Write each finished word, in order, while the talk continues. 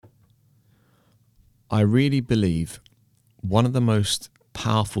I really believe one of the most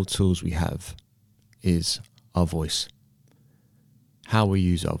powerful tools we have is our voice. How we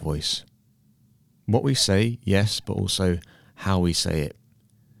use our voice. What we say, yes, but also how we say it.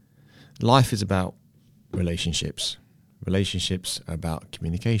 Life is about relationships. Relationships are about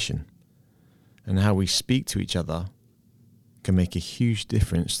communication. And how we speak to each other can make a huge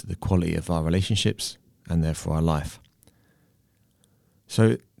difference to the quality of our relationships and therefore our life.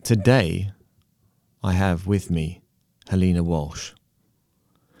 So today, I have with me Helena Walsh,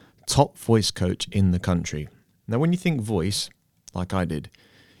 top voice coach in the country. Now, when you think voice, like I did,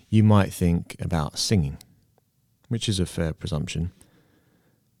 you might think about singing, which is a fair presumption.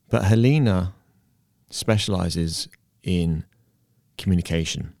 But Helena specializes in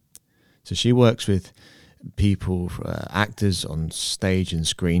communication. So she works with people, actors on stage and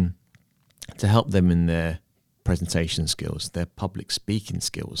screen, to help them in their presentation skills, their public speaking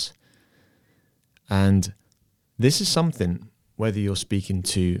skills. And this is something, whether you're speaking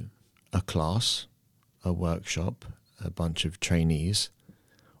to a class, a workshop, a bunch of trainees,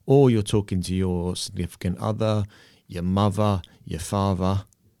 or you're talking to your significant other, your mother, your father,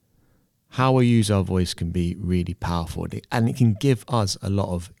 how we use our voice can be really powerful, and it can give us a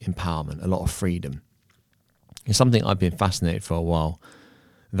lot of empowerment, a lot of freedom. It's something I've been fascinated for a while.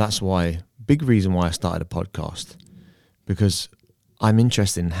 That's why, big reason why I started a podcast, because I'm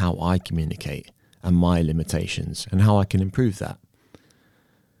interested in how I communicate and my limitations and how I can improve that.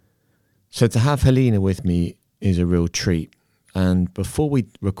 So to have Helena with me is a real treat. And before we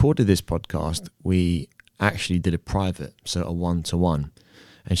recorded this podcast, we actually did a private, so a one-to-one.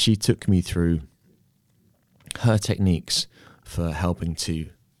 And she took me through her techniques for helping to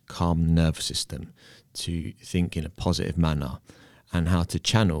calm the nervous system, to think in a positive manner, and how to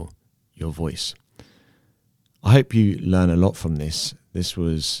channel your voice. I hope you learn a lot from this.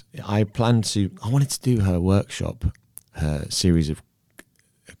 I wanted to do her workshop, her series of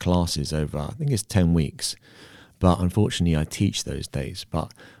classes over, I think it's 10 weeks. But unfortunately, I teach those days.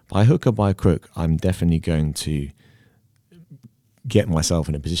 But by hook or by crook, I'm definitely going to get myself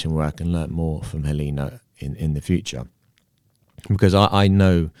in a position where I can learn more from Helena in the future. Because I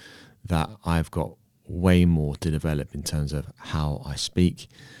know that I've got way more to develop in terms of how I speak.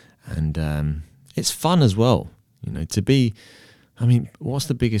 And it's fun as well, what's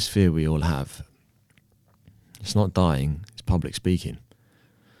the biggest fear we all have? It's not dying, it's public speaking.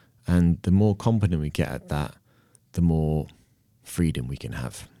 And the more competent we get at that, the more freedom we can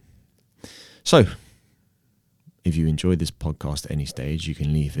have. So, if you enjoyed this podcast at any stage, you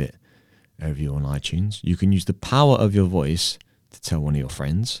can leave it a review on iTunes. You can use the power of your voice to tell one of your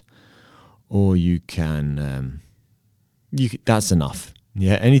friends, or you can, that's enough.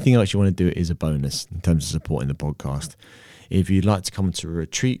 Yeah, anything else you want to do is a bonus in terms of supporting the podcast. If you'd like to come to a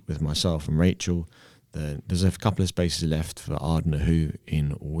retreat with myself and Rachel, there's a couple of spaces left for Arden Who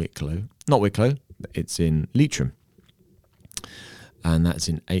in Wicklow. Not Wicklow, it's in Leitrim. And that's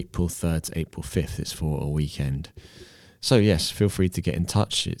in April 3rd to April 5th. It's for a weekend. So yes, feel free to get in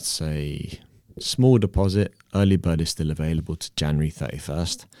touch. It's a small deposit. Early bird is still available to January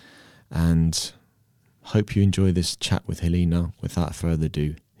 31st. And hope you enjoy this chat with Helena. Without further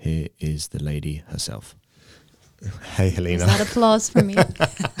ado, here is the lady herself. Hey, Helena. Is that applause for me?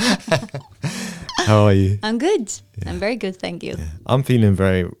 How are you? I'm good. Yeah. I'm very good, thank you. Yeah. I'm feeling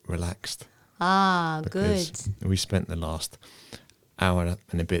very relaxed. Good. We spent the last hour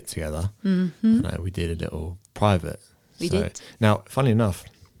and a bit together. Mm-hmm. And we did a little private. We did. Now, funny enough,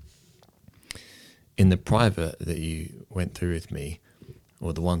 in the private that you went through with me,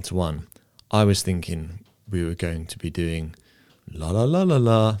 or the one-to-one, I was thinking we were going to be doing la la la la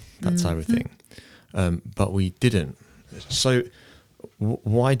la, that type of thing. But we didn't. So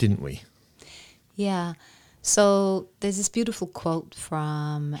why didn't we? Yeah. So there's this beautiful quote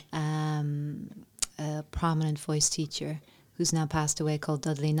from a prominent voice teacher who's now passed away called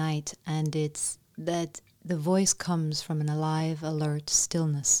Dudley Knight. And it's that the voice comes from an alive, alert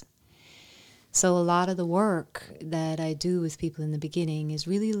stillness. So a lot of the work that I do with people in the beginning is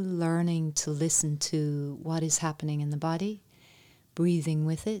really learning to listen to what is happening in the body, breathing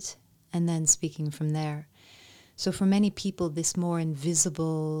with it, and then speaking from there. So for many people, this more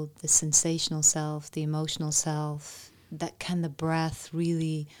invisible, the sensational self, the emotional self, that can the breath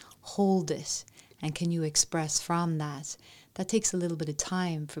really hold it? And can you express from that? That takes a little bit of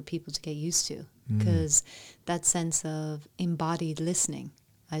time for people to get used to, because that sense of embodied listening,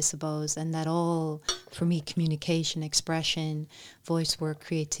 I suppose, and that all, for me, communication, expression, voice work,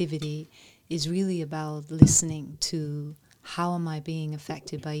 creativity, is really about listening to how am I being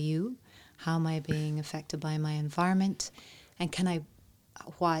affected by you? How am I being affected by my environment? And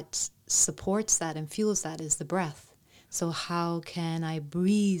what supports that and fuels that is the breath. So how can I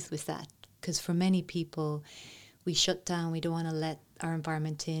breathe with that? Because for many people, we shut down. We don't want to let our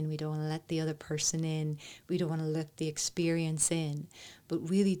environment in. We don't want to let the other person in. We don't want to let the experience in. But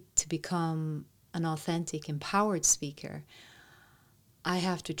really, to become an authentic, empowered speaker, I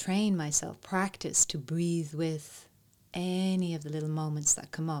have to train myself, practice to breathe with any of the little moments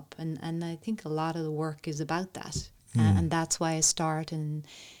that come up. And I think a lot of the work is about that. And that's why I start in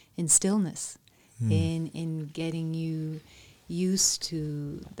stillness, in getting you used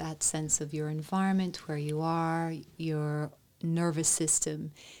to that sense of your environment, where you are, your nervous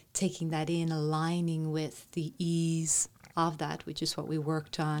system, taking that in, aligning with the ease of that, which is what we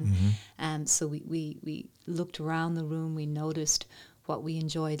worked on. So we looked around the room, we noticed what we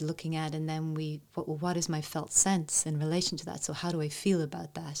enjoyed looking at, and then what is my felt sense in relation to that? So how do I feel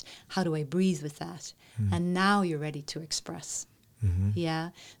about that? How do I breathe with that? And now you're ready to express. Yeah.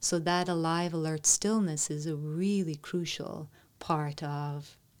 So that alive, alert stillness is a really crucial part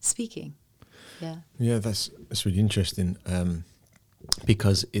of speaking. Yeah. Yeah, that's really interesting,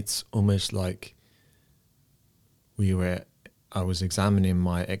 because it's almost like I was examining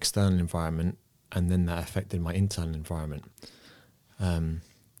my external environment, and then that affected my internal environment.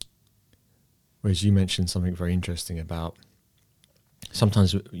 Whereas you mentioned something very interesting about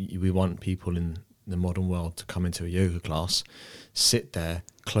sometimes we want people in the modern world to come into a yoga class, sit there,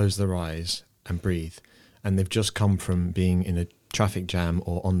 close their eyes and breathe. And they've just come from being in a traffic jam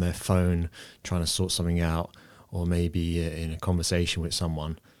or on their phone trying to sort something out, or maybe in a conversation with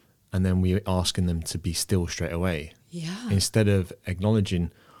someone. And then we're asking them to be still straight away. Yeah. Instead of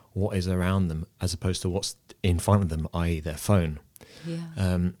acknowledging what is around them as opposed to what's in front of them, i.e. their phone. Yeah.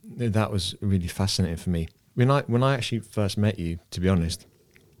 That was really fascinating for me. When I actually first met you, to be honest,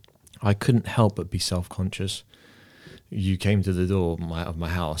 I couldn't help but be self-conscious. You came to the door of my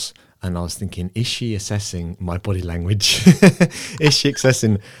house, and I was thinking, is she assessing my body language? Is she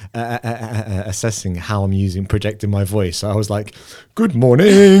assessing how I'm projecting my voice? So I was like, "Good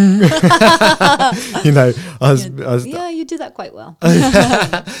morning." Yeah, you do that quite well.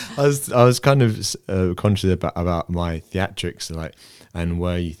 I was kind of conscious about my theatrics, and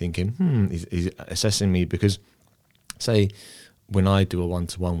were you thinking, is assessing me? Because, say, when I do a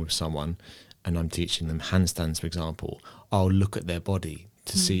one-to-one with someone, and I'm teaching them handstands, for example, I'll look at their body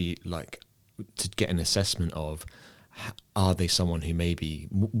to see, to get an assessment of, are they someone who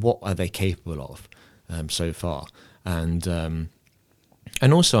what are they capable of so far, and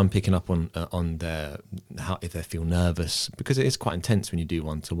also I'm picking up on their if they feel nervous, because it is quite intense when you do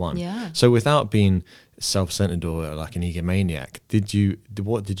one-to-one. Yeah. So without being self-centered or like an egomaniac,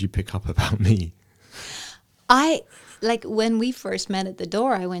 what did you pick up about me? When we first met at the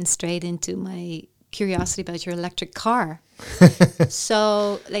door, I went straight into my curiosity about your electric car.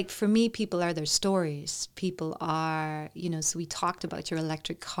 So, for me, people are their stories. People are, so we talked about your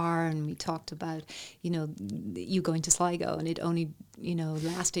electric car, and we talked about, you going to Sligo and it only,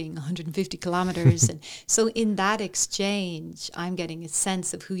 lasting 150 kilometers. And so in that exchange, I'm getting a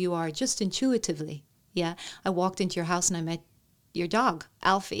sense of who you are just intuitively. Yeah. I walked into your house and I met your dog,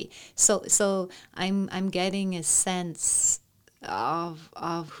 Alfie. So I'm getting a sense of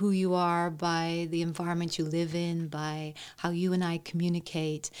who you are by the environment you live in, by how you and I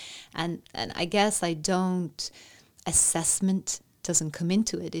communicate. And I guess assessment doesn't come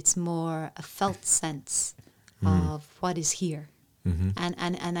into it. It's more a felt sense of what is here. Mm-hmm.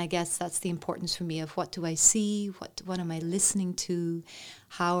 And I guess that's the importance for me of what do I see, what am I listening to,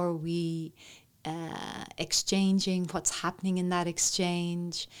 how are we exchanging, what's happening in that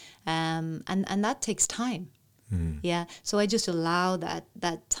exchange, and that takes time. Yeah, so I just allow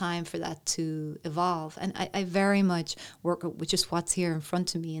that time for that to evolve, and I very much work with just what's here in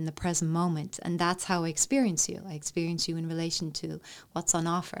front of me in the present moment, and that's how I experience you. I experience you in relation to what's on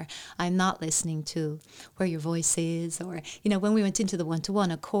offer. I'm not listening to where your voice is, or when we went into the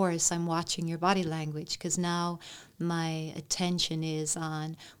one-to-one, of course I'm watching your body language, because now my attention is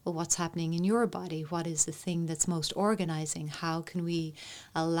on, well, what's happening in your body? What is the thing that's most organizing? How can we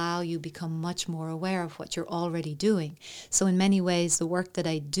allow you become much more aware of what you're already doing? So in many ways, the work that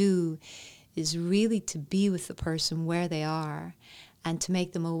I do is really to be with the person where they are and to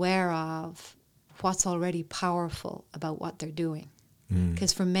make them aware of what's already powerful about what they're doing.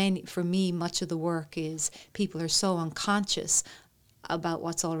 Because for me, much of the work is people are so unconscious about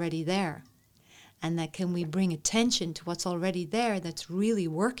what's already there. And that can we bring attention to what's already there that's really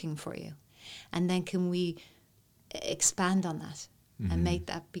working for you? And then can we expand on that and make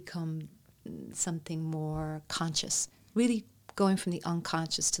that become something more conscious? Really going from the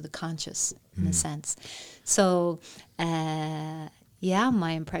unconscious to the conscious, in a sense. So, Yeah,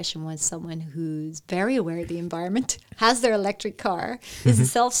 my impression was someone who's very aware of the environment, has their electric car, is a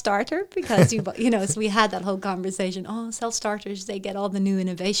self-starter, because so we had that whole conversation. Oh, self-starters, they get all the new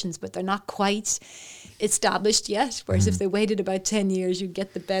innovations, but they're not quite established yet. Whereas if they waited about 10 years, you'd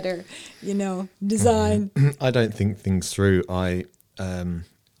get the better, design. I don't think things through. I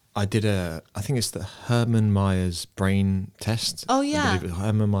did I think it's the Herman Myers brain test. Oh, yeah. I believe it was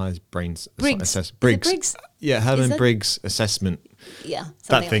Herman Myers brain Briggs. assessment. Is it Briggs? Yeah, Herman Briggs assessment. Yeah.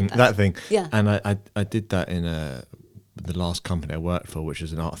 That thing. Like That thing. Yeah. And I did that in the last company I worked for, which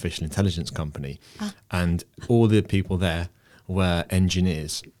was an artificial intelligence company. And all the people there were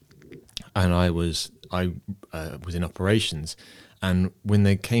engineers. And I was in operations. And when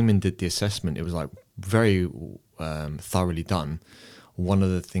they came and did the assessment, it was like very thoroughly done. One of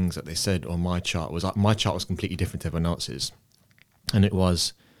the things that they said on my chart was completely different to everyone else's. And it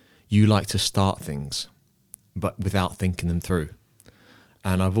was, you like to start things, but without thinking them through.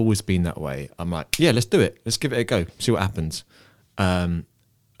 And I've always been that way. I'm like, yeah, let's do it. Let's give it a go. See what happens.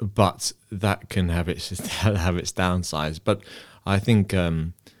 But that can have its downsides. But I think,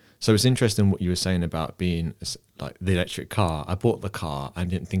 so it's interesting what you were saying about being like the electric car. I bought the car and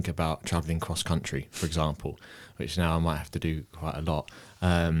didn't think about traveling cross country, for example, which now I might have to do quite a lot.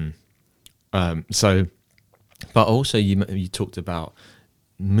 But also you talked about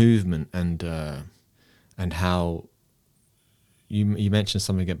movement and how you mentioned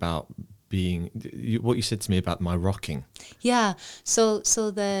something about what you said to me about my rocking. Yeah. So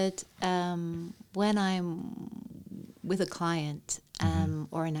that when I'm with a client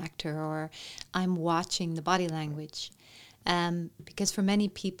or an actor, or I'm watching the body language, because for many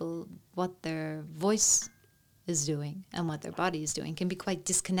people, what their voice is doing and what their body is doing can be quite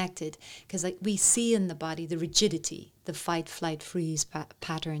disconnected, because like we see in the body the rigidity, the fight, flight, freeze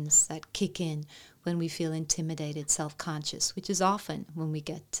patterns that kick in when we feel intimidated, self-conscious, which is often when we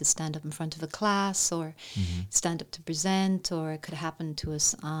get to stand up in front of a class or stand up to present, or it could happen to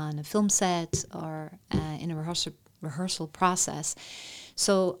us on a film set or in a rehearsal process.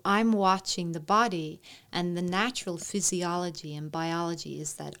 So I'm watching the body, and the natural physiology and biology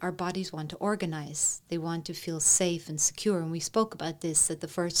is that our bodies want to organize. They want to feel safe and secure. And we spoke about this, that the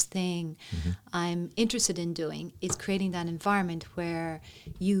first thing I'm interested in doing is creating that environment where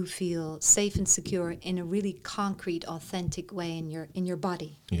you feel safe and secure in a really concrete, authentic way in your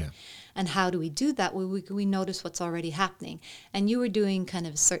body. Yeah. And how do we do that? Well, we notice what's already happening. And you were doing kind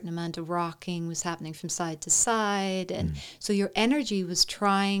of a certain amount of rocking was happening from side to side. And so your energy was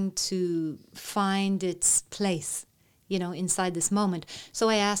trying to find its place, inside this moment. So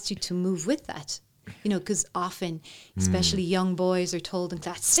I asked you to move with that, because often, especially young boys are told in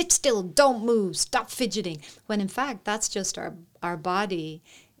class, sit still, don't move, stop fidgeting. When in fact, that's just our body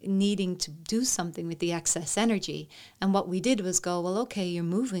needing to do something with the excess energy. And what we did was go, well, okay, you're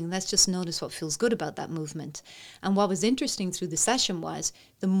moving. Let's just notice what feels good about that movement. And what was interesting through the session was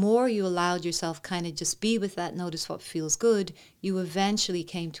the more you allowed yourself kind of just be with that, notice what feels good, you eventually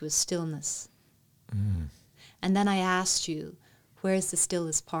came to a stillness. And then I asked you, where's the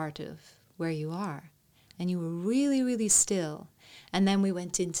stillest part of where you are? And you were really, really still. And then we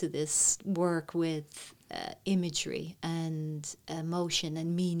went into this work with imagery and emotion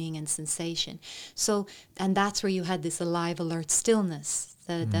and meaning and sensation. So, and that's where you had this alive, alert stillness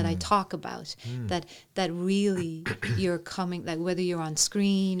that I talk about, that really you're coming, like whether you're on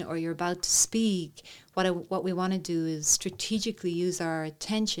screen or you're about to speak, what we want to do is strategically use our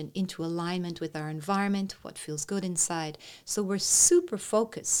attention into alignment with our environment, what feels good inside. So we're super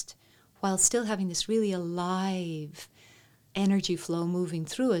focused while still having this really alive energy flow moving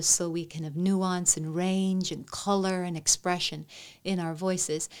through us, so we can have nuance and range and color and expression in our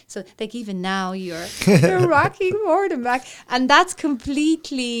voices. So like even now you're rocking forward and back, and that's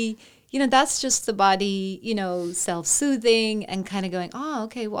completely, that's just the body, self-soothing and kind of going, oh,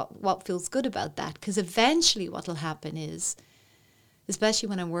 okay, what feels good about that? Because eventually what will happen is, especially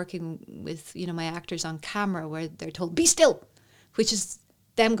when I'm working with, my actors on camera, where they're told, be still, which is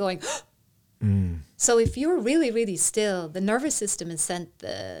them going, So if you're really, really still, the nervous system has sent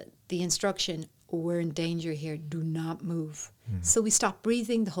the instruction, we're in danger here, do not move. So we stop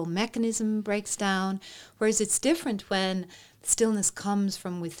breathing, the whole mechanism breaks down. Whereas it's different when stillness comes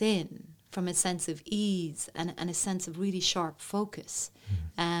from within, from a sense of ease and a sense of really sharp focus.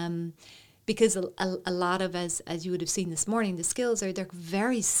 Because a lot of, as you would have seen this morning, the skills they're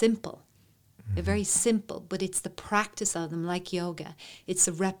very simple. They're very simple, but it's the practice of them, like yoga. It's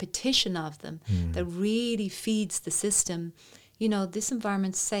the repetition of them that really feeds the system. This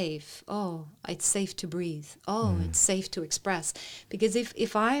environment's safe. Oh, it's safe to breathe. Oh, it's safe to express. Because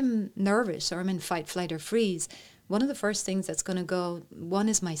if I'm nervous or I'm in fight, flight, or freeze, one of the first things that's going to go, one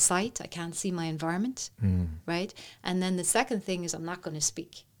is my sight. I can't see my environment, right? And then the second thing is I'm not going to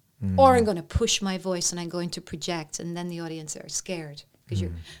speak. Or I'm going to push my voice and I'm going to project, and then the audience are scared because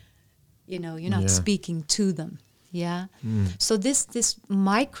you're not speaking to them. Yeah. So this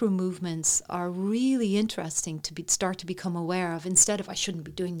micro movements are really interesting to start to become aware of. Instead of I shouldn't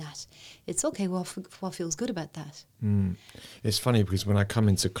be doing that, it's okay. Well, what feels good about that? It's funny because when I come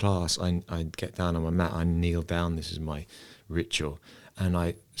into class, I get down on my mat, I kneel down. This is my ritual. And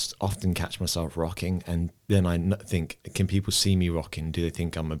I often catch myself rocking, and then I think, can people see me rocking? Do they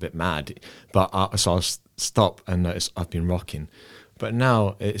think I'm a bit mad? But so I'll stop and notice I've been rocking. But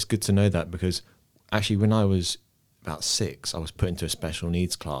now it's good to know that, because actually when I was about 6, I was put into a special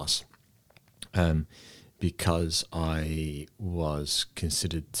needs class because I was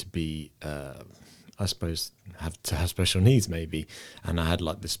considered to be, I suppose, have special needs maybe. And I had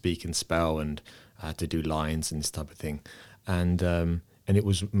like the speak and spell, and I had to do lines and this type of thing. And it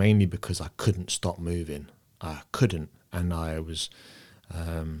was mainly because I couldn't stop moving. I couldn't. And I was,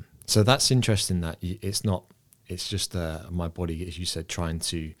 so that's interesting that it's just my body, as you said, trying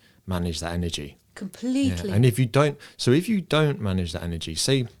to manage that energy. Completely. Yeah. And if you don't manage that energy,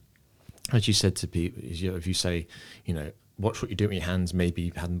 say, as you said to people, if you say, watch what you do with your hands,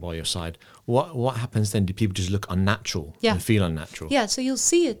 maybe have them by your side. What happens then? Do people just look unnatural and feel unnatural? Yeah, so you'll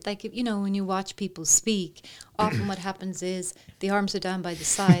see it, like, when you watch people speak, often what happens is the arms are down by the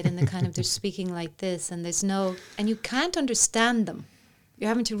side and they're speaking like this, and and you can't understand them. You're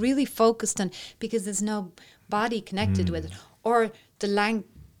having to really focus on, because there's no body connected with it, or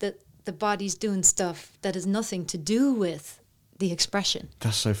the body's doing stuff that has nothing to do with the expression.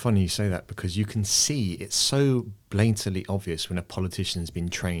 That's so funny you say that, because you can see it's so blatantly obvious when a politician's been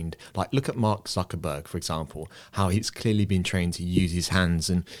trained. Like, look at Mark Zuckerberg, for example, how he's clearly been trained to use his hands,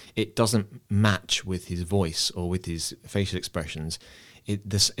 and it doesn't match with his voice or with his facial expressions.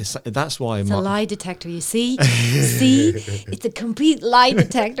 That's why it's a lie detector, you see? It's a complete lie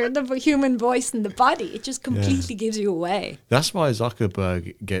detector, the human voice and the body. It just completely gives you away. That's why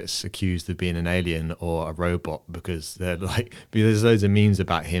Zuckerberg gets accused of being an alien or a robot, because there's loads of memes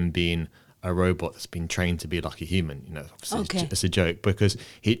about him being a robot that's been trained to be like a human. Obviously it's a joke, because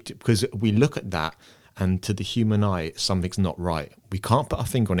we look at that, and to the human eye, something's not right. We can't put our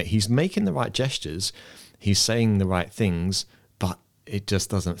finger on it. He's making the right gestures, he's saying the right things, but it just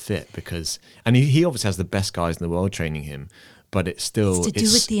doesn't fit, and he obviously has the best guys in the world training him, but it's still... It's to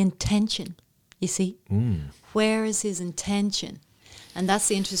do with the intention, you see? Where is his intention? And that's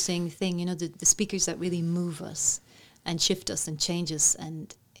the interesting thing, the speakers that really move us and shift us and change us,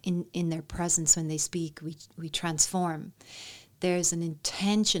 and in their presence when they speak, we transform. There's an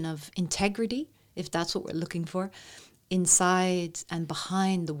intention of integrity, if that's what we're looking for, inside and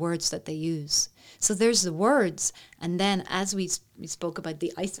behind the words that they use. So there's the words, and then as we spoke about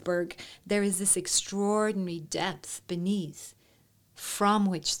the iceberg, there is this extraordinary depth beneath from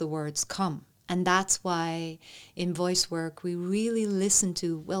which the words come. And that's why in voice work we really listen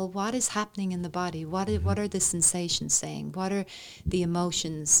to, well, what is happening in the body? What are the sensations saying? What are the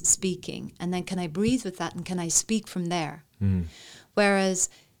emotions speaking? And then can I breathe with that, and can I speak from there? Whereas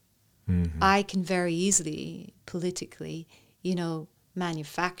I can very easily, politically,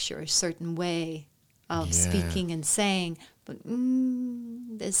 manufacture a certain way of speaking and saying, but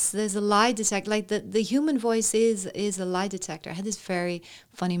there's a lie detector. Like the human voice is a lie detector. I had this very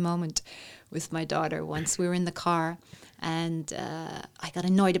funny moment with my daughter once. We were in the car, and I got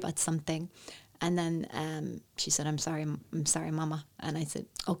annoyed about something, and then she said, I'm sorry, Mama. And I said,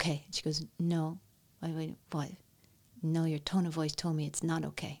 okay. She goes, no. Wait, what? No, your tone of voice told me it's not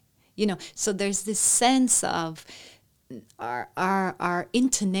okay. So there's this sense of our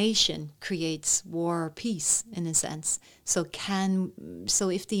intonation creates war or peace, in a sense. So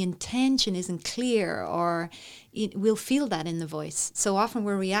if the intention isn't clear, or we'll feel that in the voice. So often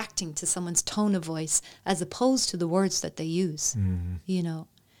we're reacting to someone's tone of voice as opposed to the words that they use,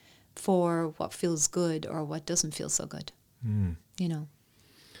 for what feels good or what doesn't feel so good,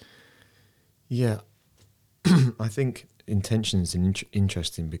 Yeah. I think intention is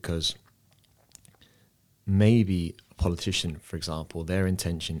interesting, because maybe a politician, for example, their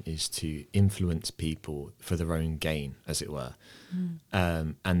intention is to influence people for their own gain, as it were.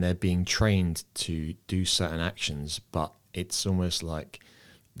 And they're being trained to do certain actions, but it's almost like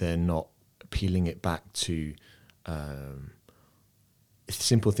they're not peeling it back to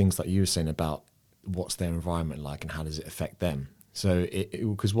simple things like you were saying about what's their environment like and how does it affect them. So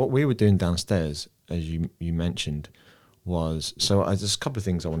because what we were doing downstairs, as you mentioned, was, there's a couple of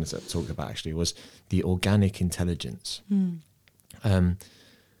things I wanted to talk about actually, was the organic intelligence.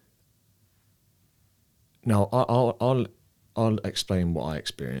 Now, I'll explain what I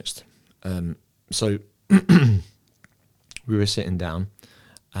experienced. So we were sitting down,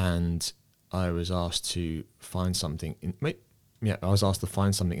 and I was asked to find something. I was asked to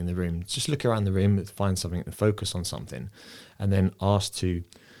find something in the room. Just look around the room, find something, and focus on something, and then asked to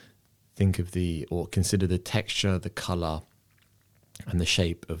think of or consider the texture, the color, and the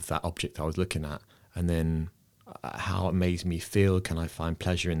shape of that object I was looking at, and then how it makes me feel. Can I find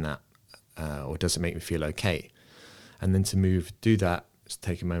pleasure in that, or does it make me feel okay? And then to do that,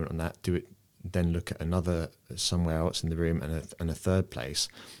 take a moment on that, do it, then look at another somewhere else in the room and a third place,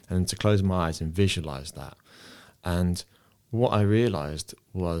 and then to close my eyes and visualize that. And what I realized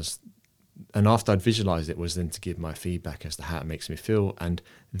was, and after I'd visualized it, was then to give my feedback as to how it makes me feel, and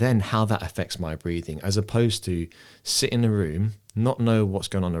then how that affects my breathing, as opposed to sit in a room, not know what's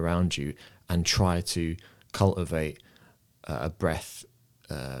going on around you, and try to cultivate a breath,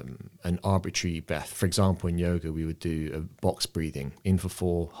 an arbitrary breath. For example, in yoga, we would do a box breathing: in for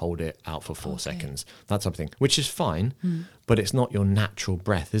 4, hold it, out for 4 seconds, that type of thing, which is fine, but it's not your natural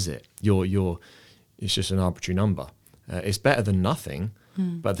breath, is it? It's just an arbitrary number. It's better than nothing,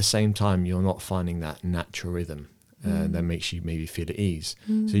 but at the same time, you're not finding that natural rhythm that makes you maybe feel at ease.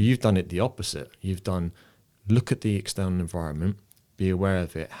 So you've done it the opposite. Look at the external environment, be aware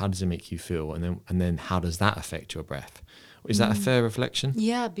of it. How does it make you feel? And then how does that affect your breath? Is that a fair reflection?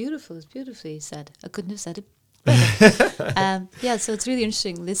 Yeah, beautiful. It's beautifully said. I couldn't have said it better. Yeah, so it's really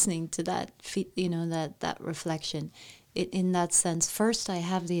interesting listening to that, that reflection. In that sense, first I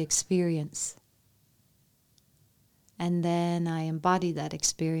have the experience, and then I embody that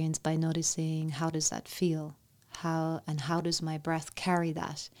experience by noticing how does that feel, how does my breath carry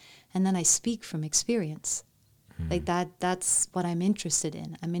that, and then I speak from experience. Like that's what I'm interested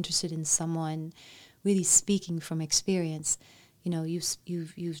in. I'm interested in someone really speaking from experience.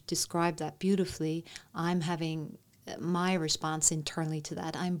 You've described that beautifully. I'm having my response internally to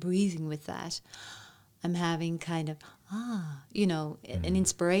that. I'm breathing with that. I'm having kind of an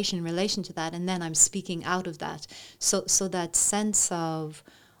inspiration in relation to that, and then I'm speaking out of that. So that sense of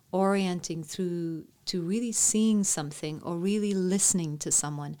orienting through to really seeing something or really listening to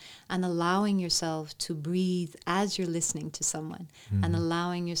someone, and allowing yourself to breathe as you're listening to someone, and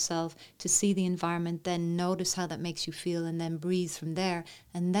allowing yourself to see the environment, then notice how that makes you feel, and then breathe from there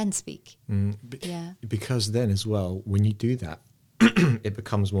and then speak. Because then as well, when you do that, it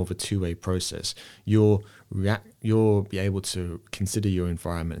becomes more of a two-way process. You'll be able to consider your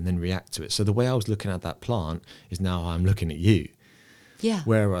environment and then react to it. So the way I was looking at that plant is now I'm looking at you. Yeah.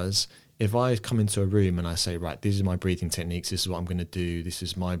 Whereas if I come into a room and I say, right, these are my breathing techniques, this is what I'm going to do, this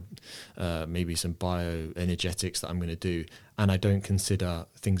is my maybe some bioenergetics that I'm going to do, and I don't consider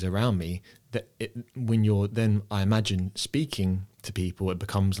things around me, when you're then, I imagine, speaking to people, it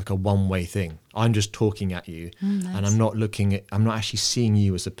becomes like a one-way thing. I'm just talking at you, Nice. and I'm not actually seeing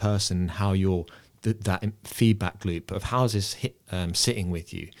you as a person, how you're that feedback loop of how is this sitting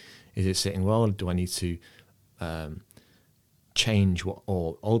with you? Is it sitting well? Do I need to change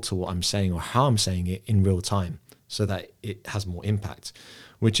or alter what I'm saying or how I'm saying it in real time so that it has more impact,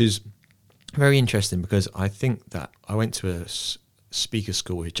 which is very interesting, because I think that I went to a speaker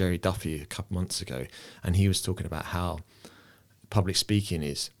school with Jerry Duffy a couple months ago, and he was talking about how public speaking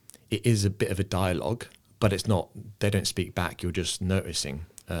is a bit of a dialogue, but it's not, they don't speak back, you're just noticing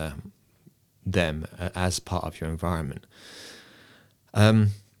them as part of your environment.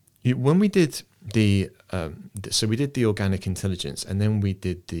 When we did so we did the organic intelligence, and then we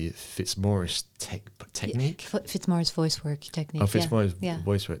did the Fitzmaurice technique. Fitzmaurice voice work technique. Oh, Fitzmaurice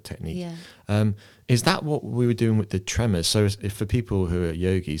voice work technique. Yeah. Is that what we were doing with the tremors? So if for people who are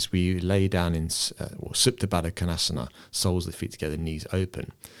yogis, we lay down in Supta Baddha Konasana, soles of the feet together, knees open.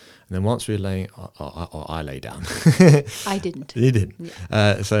 And then once we were laying, or I lay down. I didn't. You didn't.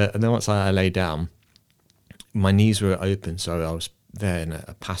 Yeah. And then once I lay down, my knees were open, so I was there in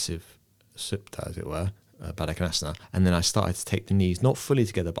a passive Supta, as it were, Baddha Konasana, and then I started to take the knees not fully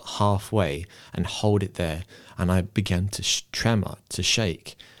together but halfway and hold it there, and I began to tremor, to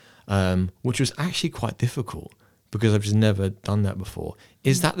shake, which was actually quite difficult because I've just never done that before.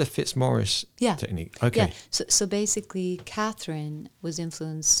 Is that the Fitzmaurice technique? Okay. Yeah. So basically, Catherine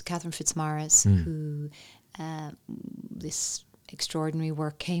Fitzmaurice, who this extraordinary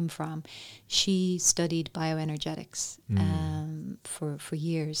work came from. She studied bioenergetics for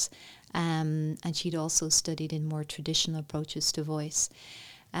years, and she'd also studied in more traditional approaches to voice.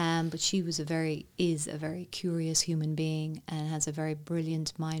 But she is a very curious human being and has a very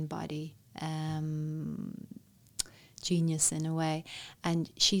brilliant mind-body genius in a way. And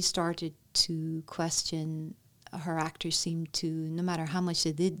she started to question her actors seem to, no matter how much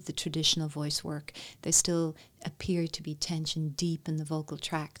they did the traditional voice work, there still appeared to be tension deep in the vocal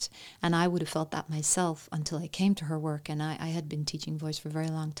tract. And I would have felt that myself until I came to her work, and I had been teaching voice for a very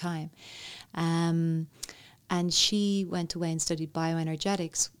long time. And she went away and studied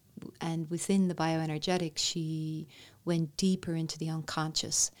bioenergetics, and within the bioenergetics, she went deeper into the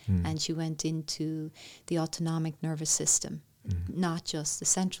unconscious, and she went into the autonomic nervous system, not just the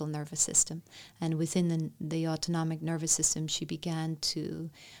central nervous system. And within the autonomic nervous system, she began to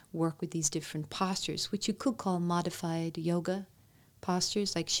work with these different postures, which you could call modified yoga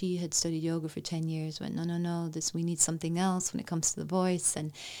postures. Like, she had studied yoga for 10 years, went, no, we need something else when it comes to the voice.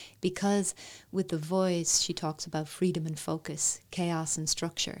 And because with the voice, she talks about freedom and focus, chaos and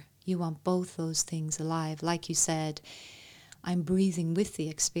structure. You want both those things alive. Like you said, I'm breathing with the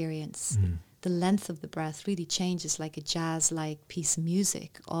experience. The length of the breath really changes like a jazz-like piece of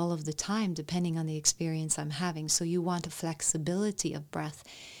music all of the time, depending on the experience I'm having. So you want a flexibility of breath.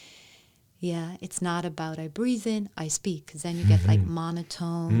 Yeah, it's not about I breathe in, I speak, because then you get like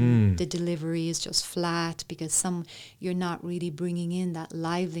monotone. The delivery is just flat because you're not really bringing in that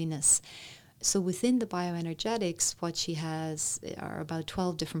liveliness. So within the bioenergetics, what she has are about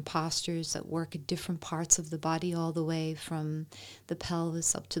 12 different postures that work at different parts of the body, all the way from the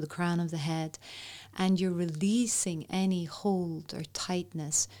pelvis up to the crown of the head. And you're releasing any hold or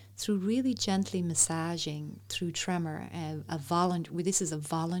tightness through really gently massaging through tremor. This is a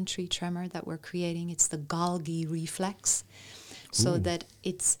voluntary tremor that we're creating. It's the Golgi reflex. So that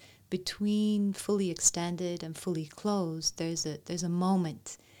it's between fully extended and fully closed, there's a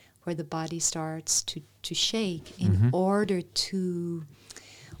moment where the body starts to shake in order to,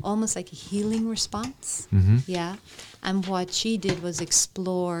 almost like a healing response. Yeah. And what she did was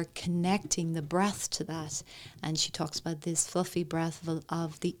explore connecting the breath to that. And she talks about this fluffy breath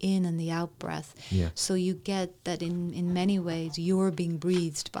of the in and the out breath. Yeah. So you get that in many ways you're being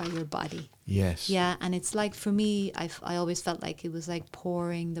breathed by your body. Yes. Yeah. And it's like, for me, I always felt like it was like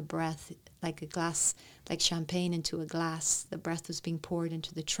pouring the breath, like a glass, like champagne into a glass. The breath was being poured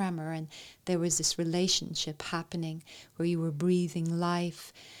into the tremor, and there was this relationship happening where you were breathing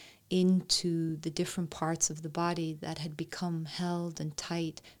life into the different parts of the body that had become held and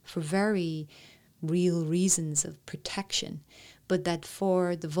tight for very real reasons of protection. But that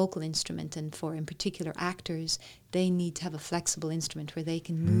for the vocal instrument, and for in particular actors, they need to have a flexible instrument where they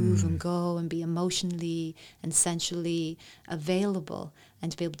can move and go and be emotionally and sensually available,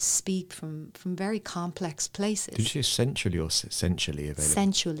 and to be able to speak from very complex places. Did you say sensually or sensually available?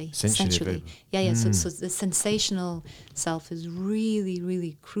 Sensually. Available. Yeah. So the sensational self is really,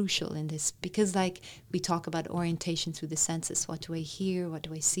 really crucial in this, because like we talk about orientation through the senses. What do I hear? What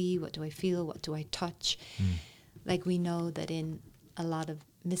do I see? What do I feel? What do I touch? Like, we know that in a lot of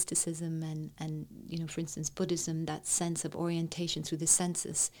mysticism and for instance, Buddhism, that sense of orientation through the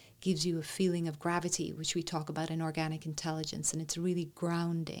senses gives you a feeling of gravity, which we talk about in organic intelligence, and it's really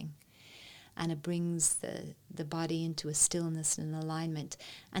grounding. And it brings the body into a stillness and an alignment.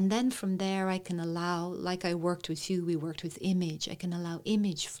 And then from there I can allow, like I worked with you, we worked with image. I can allow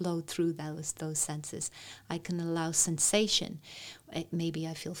image flow through those senses. I can allow sensation. Maybe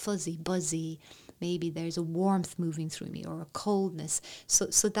I feel fuzzy, buzzy. Maybe there's a warmth moving through me, or a coldness.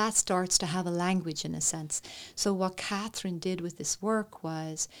 So that starts to have a language, in a sense. So what Catherine did with this work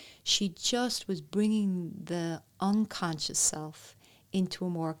was she just was bringing the unconscious self into a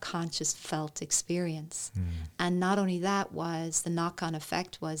more conscious felt experience. And not only that, was the knock-on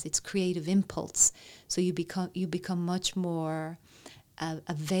effect was its creative impulse. So you become much more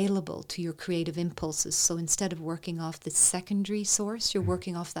available to your creative impulses. So instead of working off the secondary source, you're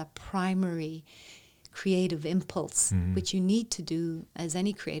working off that primary creative impulse, which you need to do, as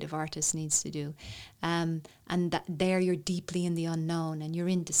any creative artist needs to do. And that there you're deeply in the unknown, and you're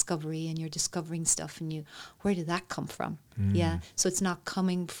in discovery, and you're discovering stuff, and where did that come from? Yeah. So it's not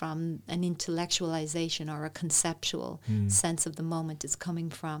coming from an intellectualization or a conceptual sense of the moment. It's coming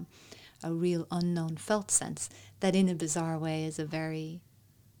from a real unknown felt sense that, in a bizarre way, is you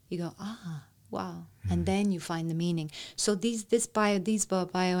go, wow. And then you find the meaning. So these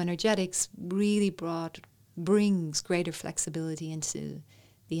bioenergetics really brings greater flexibility into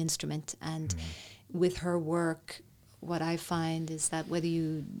the instrument. And with her work, what I find is that whether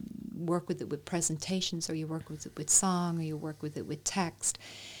you work with it with presentations, or you work with it with song, or you work with it with text,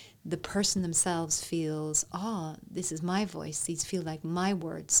 the person themselves feels, this is my voice. These feel like my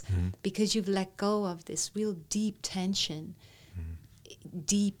words, because you've let go of this real deep tension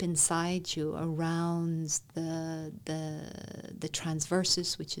deep inside you around the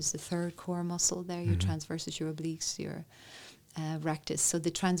transversus, which is the third core muscle there, your transversus, your obliques, your rectus. So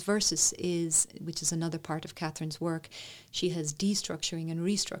the transversus is, which is another part of Catherine's work, she has destructuring and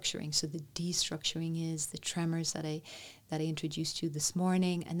restructuring. So the destructuring is the tremors that I introduced you this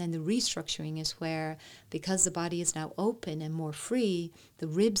morning, and then the restructuring is where, because the body is now open and more free, the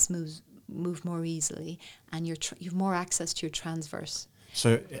ribs move more easily, and you've more access to your transverse.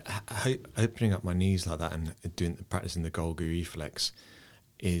 So opening up my knees like that and practicing the Golgi reflex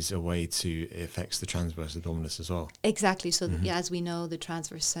is a way to, it affects the transverse abdominis as well. Exactly. So as we know, the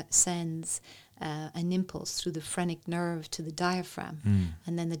transverse sends an impulse through the phrenic nerve to the diaphragm,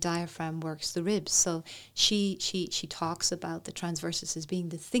 and then the diaphragm works the ribs. So she talks about the transversus as being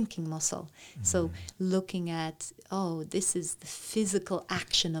the thinking muscle. So looking at, this is the physical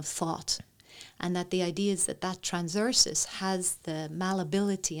action of thought. And that the idea is that transversus has the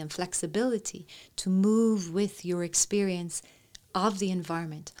malleability and flexibility to move with your experience of the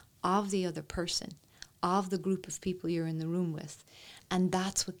environment, of the other person, of the group of people you're in the room with. And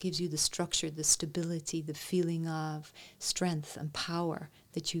that's what gives you the structure, the stability, the feeling of strength and power,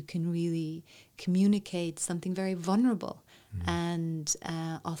 that you can really communicate something very vulnerable and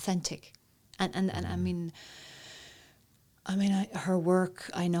authentic. And I mean, her work,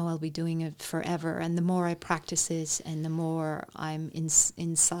 I know I'll be doing it forever. And the more I practice it and the more I'm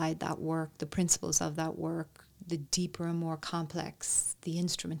inside that work, the principles of that work, the deeper and more complex the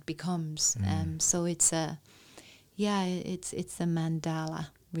instrument becomes. So it's a mandala,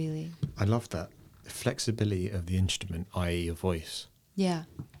 really. I love that. The flexibility of the instrument, i.e. your voice. Yeah.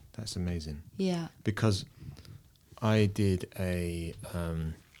 That's amazing. Yeah. Because I did a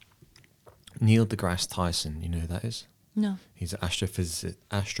Neil deGrasse Tyson, you know who that is? No. He's an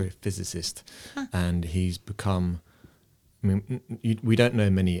astrophysicist, and he's become, we don't know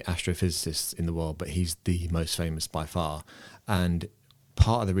many astrophysicists in the world, but he's the most famous by far. And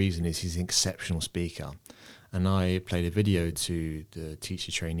part of the reason is he's an exceptional speaker. And I played a video to the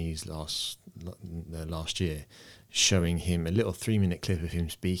teacher trainees last year, showing him a little 3-minute clip of him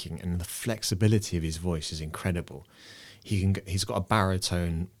speaking, and the flexibility of his voice is incredible. He's got a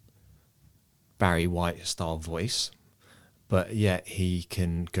baritone, Barry White style voice, but yet he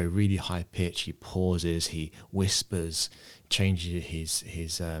can go really high pitch. He pauses, he whispers, changes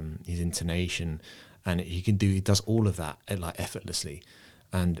his intonation, and he does all of that like effortlessly,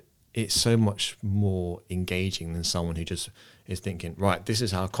 and it's so much more engaging than someone who just is thinking, right, this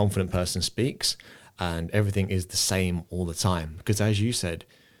is how a confident person speaks, and everything is the same all the time. Because as you said,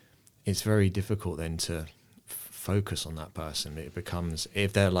 it's very difficult then to focus on that person. It becomes,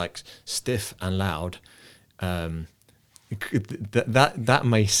 if they're like stiff and loud, that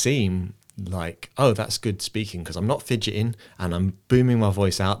may seem like, oh, that's good speaking because I'm not fidgeting and I'm booming my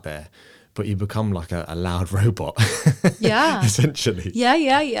voice out there, but you become like a loud robot. Yeah. Essentially.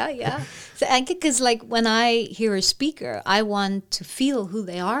 Yeah. So, because like when I hear a speaker, I want to feel who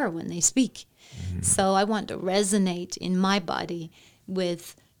they are when they speak. So I want to resonate in my body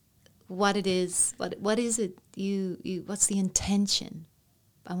with what it is. What is it? What's the intention?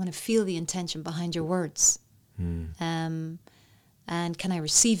 I want to feel the intention behind your words. And can I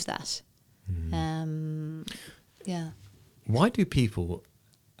receive that? Yeah. Why do people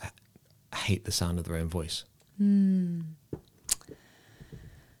hate the sound of their own voice?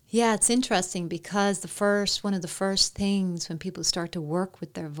 Yeah, it's interesting because one of the first things when people start to work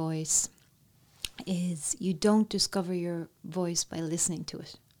with their voice is you don't discover your voice by listening to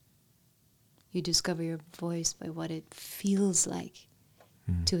it. You discover your voice by what it feels like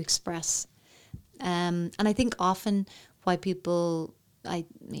to express. And I think often why people,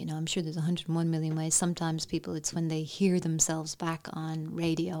 I'm sure there's 101 million ways. Sometimes people, it's when they hear themselves back on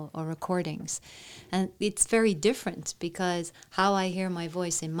radio or recordings. And it's very different because how I hear my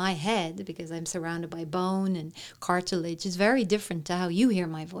voice in my head, because I'm surrounded by bone and cartilage, is very different to how you hear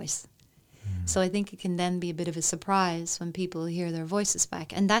my voice. So I think it can then be a bit of a surprise when people hear their voices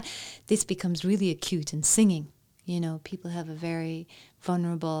back. And this becomes really acute in singing. People have a very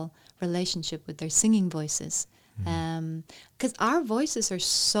vulnerable relationship with their singing voices. Because our voices are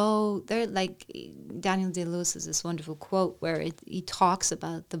they're like, Daniel Day-Lewis has this wonderful quote where he talks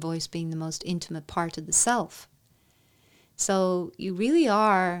about the voice being the most intimate part of the self. So you really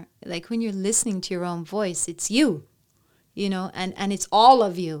are, like when you're listening to your own voice, it's you, and it's all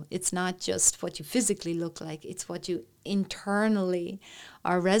of you. It's not just what you physically look like, it's what you internally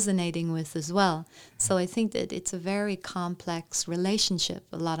are resonating with as well. So I think that it's a very complex relationship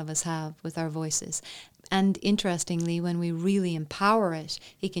a lot of us have with our voices. And interestingly, when we really empower it,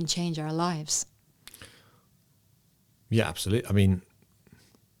 it can change our lives. Yeah, absolutely. I mean,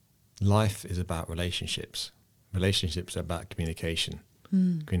 life is about relationships. Relationships are about communication.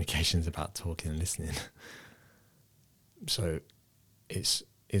 Communication is about talking and listening. So it's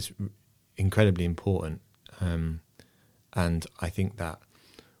incredibly important, and I think that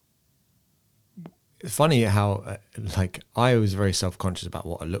it's funny how like I was very self-conscious about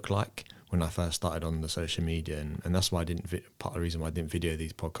what I look like when I first started on the social media, and that's why I didn't. Part of the reason why I didn't video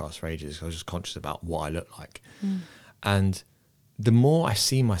these podcasts for ages, I was just conscious about what I look like, and the more I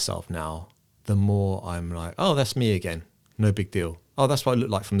see myself now, the more I'm like, oh, that's me again. No big deal. Oh, that's what I look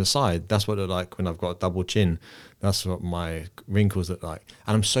like from the side. That's what I look like when I've got a double chin. That's what my wrinkles look like.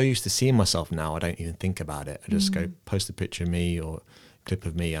 And I'm so used to seeing myself now, I don't even think about it. I just go post a picture of me or a clip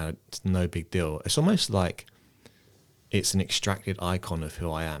of me, and it's no big deal. It's almost like it's an extracted icon of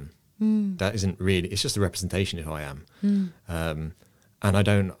who I am. That isn't really, it's just a representation of who I am. And I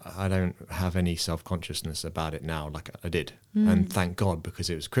don't have any self-consciousness about it now like I did. And thank God, because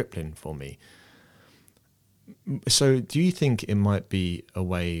it was crippling for me. So do you think it might be a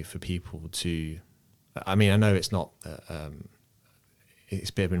way for people to, I mean, I know it's not, it's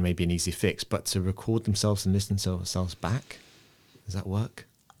a bit of maybe an easy fix, but to record themselves and listen to themselves back? Does that work?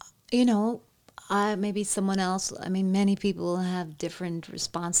 You know, maybe someone else, I mean, many people have different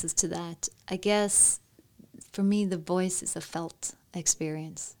responses to that. I guess for me, the voice is a felt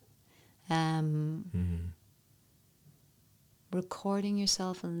experience. Recording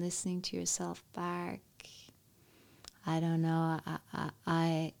yourself and listening to yourself back, I don't know.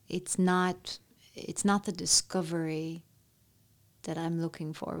 It's not the discovery that I'm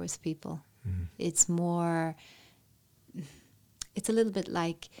looking for with people. It's more, it's a little bit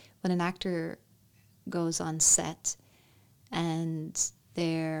like when an actor goes on set and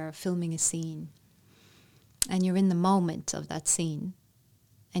they're filming a scene and you're in the moment of that scene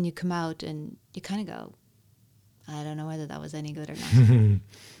and you come out and you kind of go, I don't know whether that was any good or not.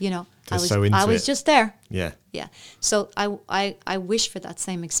 You know, I was just there. Yeah. Yeah. So I wish for that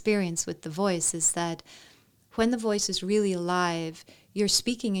same experience with the voice, is that when the voice is really alive, you're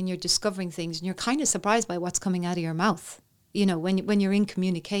speaking and you're discovering things and you're kind of surprised by what's coming out of your mouth. You know, when you're in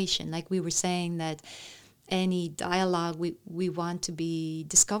communication, like we were saying, that any dialogue we want to be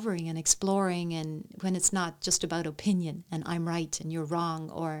discovering and exploring, and when it's not just about opinion and I'm right and you're wrong,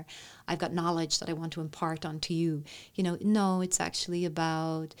 or I've got knowledge that I want to impart onto you, you know, no, it's actually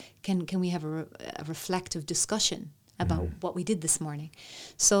about can we have a reflective discussion about what we did this morning.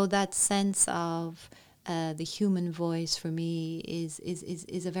 So that sense of the human voice for me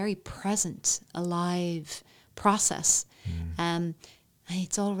is a very present, alive process.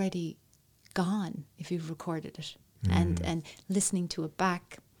 It's already gone if you've recorded it. And listening to it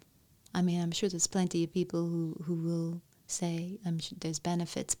back, I mean, I'm sure there's plenty of people who will say I'm sure there's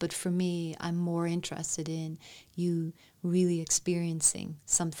benefits, but for me, I'm more interested in you really experiencing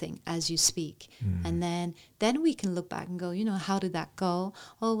something as you speak. And then we can look back and go, you know, how did that go?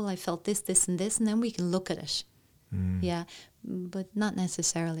 Oh, well, I felt this, and this, and then we can look at it. Yeah, but not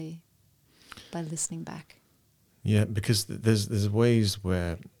necessarily by listening back. Yeah, because there's ways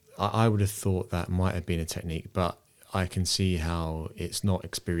where I would have thought that might have been a technique, but I can see how it's not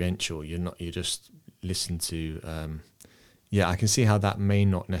experiential. You just listen to, I can see how that may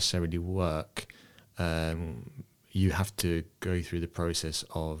not necessarily work. You have to go through the process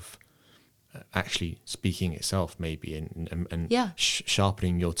of actually speaking itself, maybe, and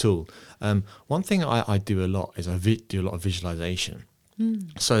sharpening your tool. One thing I do a lot is I do a lot of visualization.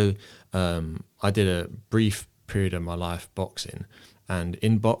 So I did a brief period of my life boxing, and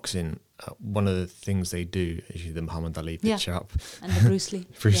in boxing, one of the things they do is the Muhammad Ali picture up, and the Bruce Lee.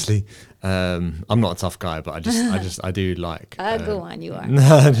 Bruce Lee. I'm not a tough guy, but I do like. Go on, you are.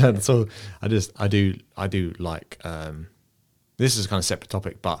 No, so I do like. This is a kind of separate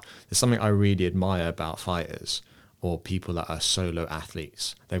topic, but there's something I really admire about fighters or people that are solo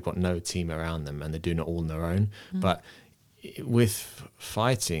athletes. They've got no team around them and they're doing it all on their own. But with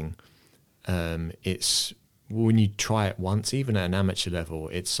fighting, it's when you try it once, even at an amateur level,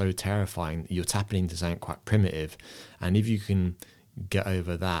 it's so terrifying. You're tapping into something quite primitive, and if you can get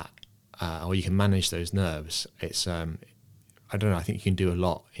over that, or you can manage those nerves, it's I don't know. I think you can do a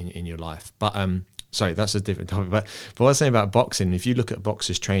lot in your life. But sorry, that's a different topic. But what I was saying about boxing, if you look at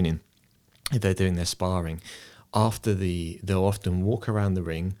boxers training, if they're doing their sparring, they'll often walk around the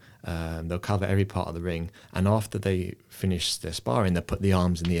ring. They'll cover every part of the ring, and after they finish their sparring, they'll put the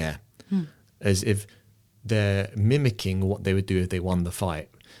arms in the air, as if they're mimicking what they would do if they won the fight.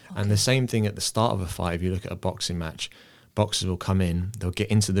 Okay. And the same thing at the start of a fight. If you look at a boxing match, boxers will come in, they'll get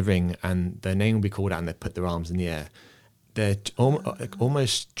into the ring, and their name will be called out, and they put their arms in the air. They're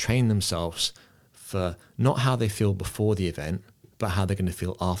almost train themselves for not how they feel before the event, but how they're going to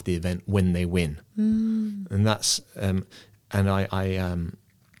feel after the event when they win. And that's and I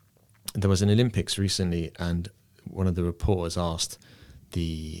there was an Olympics recently, and one of the reporters asked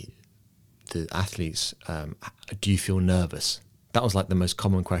the athletes, do you feel nervous? That was like the most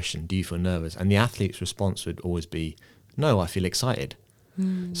common question. Do you feel nervous? And the athlete's response would always be, no, I feel excited.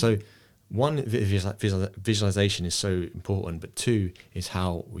 So one, visualization is so important, but two is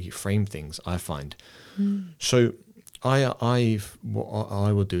how we frame things, I find. So what I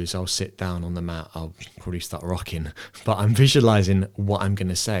will do is I'll sit down on the mat. I'll probably start rocking, but I'm visualizing what I'm going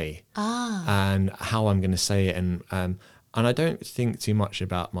to say and how I'm going to say it. And I don't think too much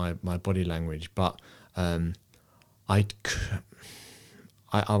about my body language, but I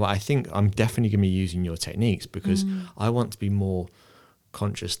think I'm definitely going to be using your techniques because I want to be more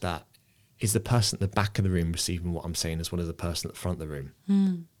conscious that is the person at the back of the room receiving what I'm saying as well as the person at the front of the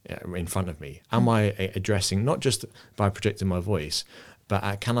room in front of me. Am I addressing, not just by projecting my voice,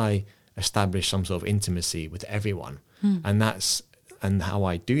 but can I establish some sort of intimacy with everyone? And how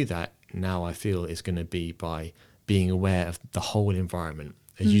I do that now, I feel, is going to be by being aware of the whole environment.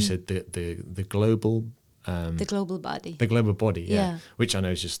 As you said, the global... the global body. The global body, yeah. Which I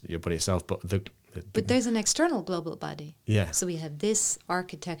know is just your body itself, but but there's an external global body. Yeah. So we have this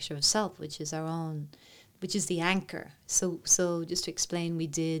architecture of self, which is our own, which is the anchor. So just to explain, we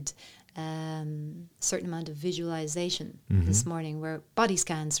did a certain amount of visualization this morning, where body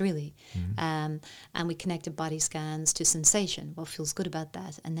scans really, and we connected body scans to sensation. What feels good about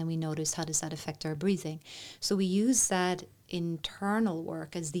that? And then we noticed, how does that affect our breathing? So we use that internal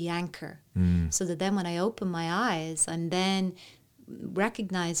work as the anchor, so that then when I open my eyes, and then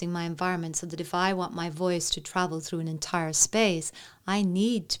recognizing my environment, so that if I want my voice to travel through an entire space, I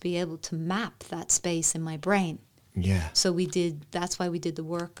need to be able to map that space in my brain. Yeah. So that's why we did the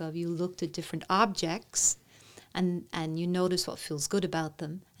work of, you looked at different objects and you notice what feels good about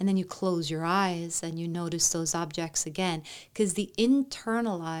them, and then you close your eyes and you notice those objects again, because the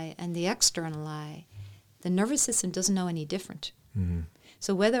internal eye and the external eye, the nervous system doesn't know any different.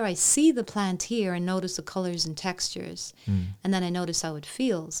 So whether I see the plant here and notice the colors and textures, and then I notice how it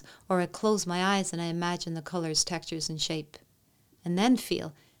feels, or I close my eyes and I imagine the colors, textures, and shape, and then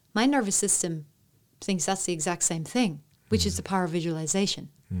feel, my nervous system thinks that's the exact same thing, which is the power of visualization.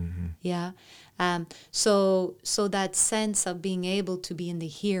 Yeah. So that sense of being able to be in the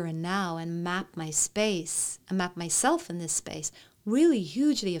here and now and map my space and map myself in this space really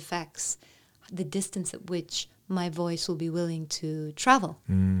hugely affects the distance at which my voice will be willing to travel.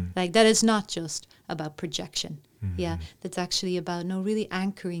 Like, that is not just about projection. Yeah, that's actually about really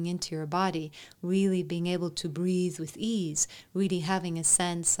anchoring into your body, really being able to breathe with ease, really having a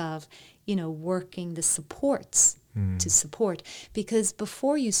sense of, working the supports to support. Because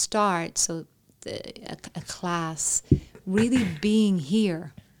before you start, a class, really being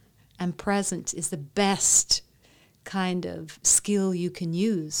here and present is the best kind of skill you can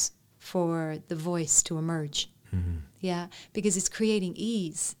use for the voice to emerge. Yeah, because it's creating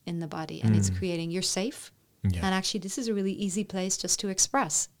ease in the body, and it's creating, you're safe. Yeah. And actually, this is a really easy place just to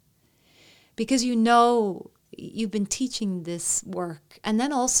express. Because you've been teaching this work, and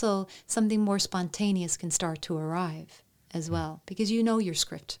then also something more spontaneous can start to arrive as well, because your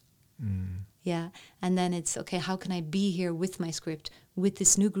script. Yeah, and then it's, okay, how can I be here with my script, with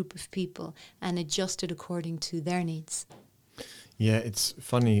this new group of people, and adjust it according to their needs? Yeah, it's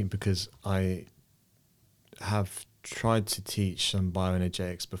funny because I have tried to teach some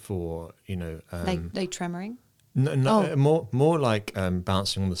bioenergetics before, like tremoring. No, more like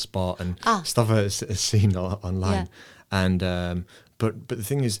bouncing on the spot and stuff I've seen online. Yeah. And but the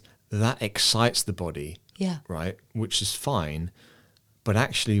thing is, that excites the body, right? Which is fine. But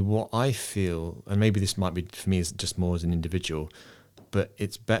actually, what I feel, and maybe this might be for me is just more as an individual, but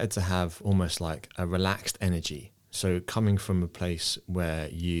it's better to have almost like a relaxed energy. So coming from a place where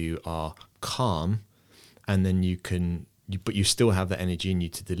you are calm, and then but you still have that energy in you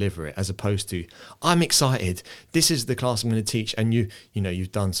to deliver it, as opposed to, I'm excited, this is the class I'm going to teach, and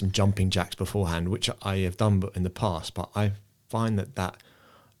you've done some jumping jacks beforehand, which I have done in the past, but I find that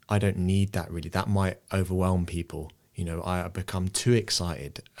I don't need that really. That might overwhelm people. I become too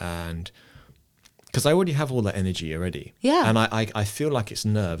excited, and because I already have all that energy already. Yeah. And I feel like it's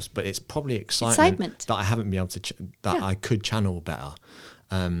nerves, but it's probably excitement. That I haven't been able to, I could channel better.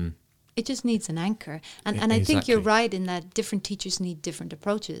 It just needs an anchor. And I think you're right in that different teachers need different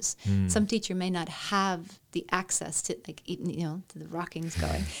approaches. Some teacher may not have the access to, to the rockings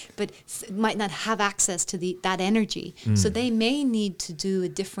going, but might not have access to that energy. So they may need to do a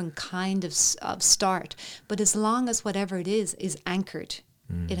different kind of start. But as long as whatever it is anchored,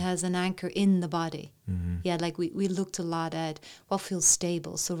 it has an anchor in the body. Yeah, like we looked a lot at what feels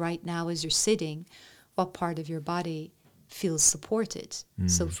stable. So right now as you're sitting, what part of your body feels supported.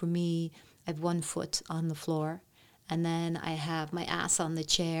 So for me, I have one foot on the floor And then I have my ass on the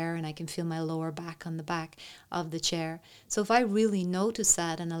chair and I can feel my lower back on the back of the chair. So if I really notice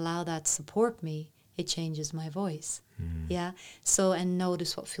that and allow that to support me, it changes my voice. Yeah. So, and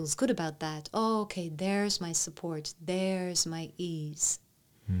notice what feels good about that. Oh, okay, there's my support. There's my ease.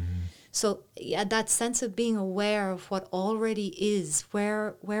 So yeah, that sense of being aware of what already is,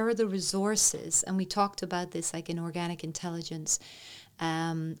 where are the resources? And we talked about this like in organic intelligence,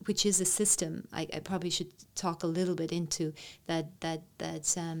 which is a system. I probably should talk a little bit into that.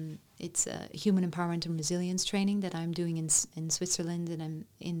 It's a human empowerment and resilience training that I'm doing in Switzerland, and I'm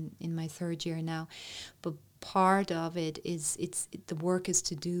in my third year now. But part of it is the work is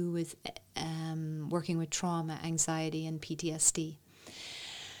to do with working with trauma, anxiety, and PTSD.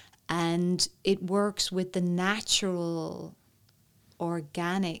 And it works with the natural,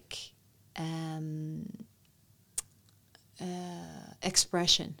 organic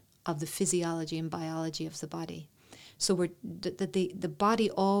expression of the physiology and biology of the body. So the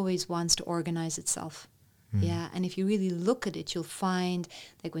body always wants to organize itself. Yeah, and if you really look at it, you'll find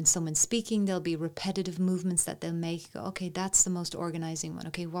like when someone's speaking, there'll be repetitive movements that they'll make. Okay, that's the most organizing one.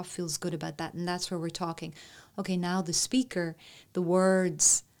 Okay, what feels good about that? And that's where we're talking. Okay, now the speaker, the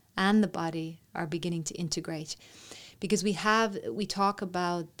words, and the body are beginning to integrate, because we talk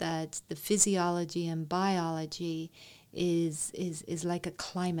about that the physiology and biology is like a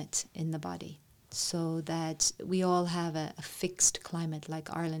climate in the body, so that we all have a fixed climate. Like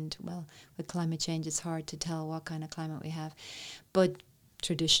Ireland, well, with climate change it's hard to tell what kind of climate we have, but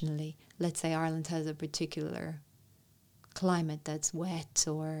traditionally, let's say Ireland has a particular climate that's wet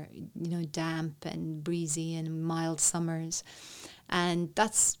or damp and breezy and mild summers, and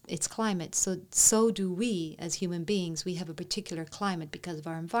that's its climate. So do we as human beings. We have a particular climate because of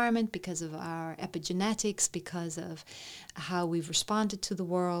our environment, because of our epigenetics, because of how we've responded to the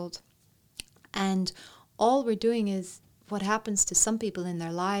world. And all we're doing is, what happens to some people in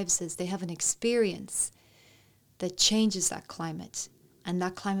their lives is they have an experience that changes that climate, and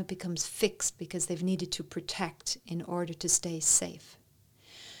that climate becomes fixed because they've needed to protect in order to stay safe.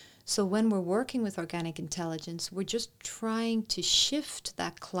 So when we're working with organic intelligence, we're just trying to shift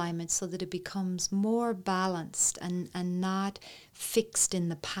that climate so that it becomes more balanced and not fixed in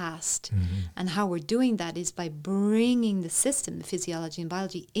the past. And how we're doing that is by bringing the system, the physiology and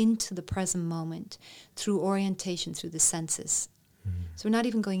biology, into the present moment through orientation, through the senses. So we're not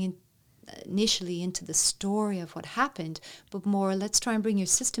even going initially into the story of what happened, but more, let's try and bring your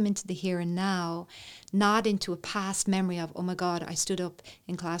system into the here and now, not into a past memory of, oh my God, I stood up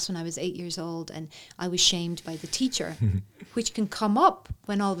in class when I was 8 years old and I was shamed by the teacher, which can come up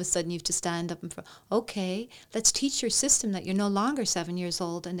when all of a sudden you have to stand up and, okay, let's teach your system that you're no longer 7 years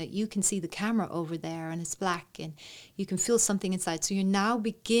old and that you can see the camera over there and it's black and you can feel something inside. So you're now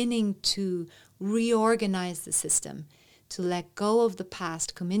beginning to reorganize the system, to let go of the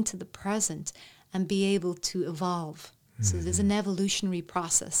past, come into the present, and be able to evolve. So there's an evolutionary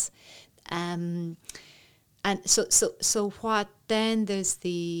process. And so what then, there's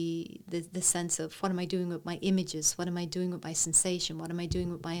the sense of, what am I doing with my images? What am I doing with my sensation? What am I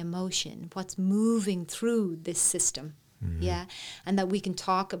doing with my emotion? What's moving through this system? Yeah, and that we can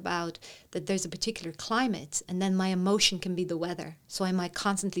talk about that there's a particular climate, and then my emotion can be the weather. So I might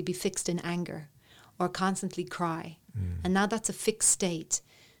constantly be fixed in anger or constantly cry. And now that's a fixed state.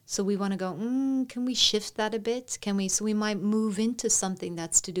 So we want to go, can we shift that a bit? So we might move into something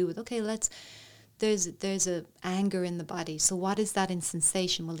that's to do with, okay, there's a anger in the body. So what is that in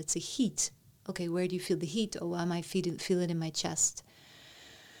sensation? Well, it's a heat. Okay, where do you feel the heat? Oh, I might feel it in my chest.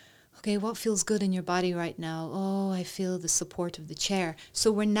 Okay, what feels good in your body right now? Oh, I feel the support of the chair. So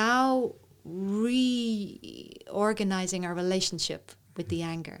we're now reorganizing our relationship with the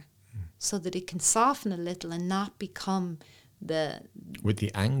anger, so that it can soften a little and not become with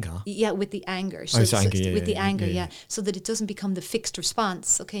the anger. Yeah, with the anger. So that it doesn't become the fixed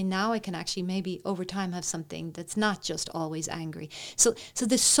response. Okay, now I can actually maybe over time have something that's not just always angry. So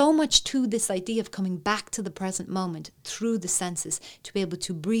there's so much to this idea of coming back to the present moment through the senses, to be able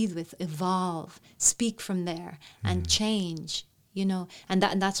to breathe with, evolve, speak from there, and change. And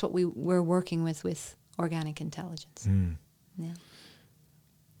that's what we're working with organic intelligence. Yeah.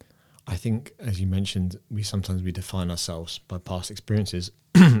 I think, as you mentioned, we sometimes define ourselves by past experiences,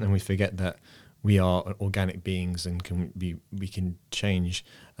 and we forget that we are organic beings and we can change.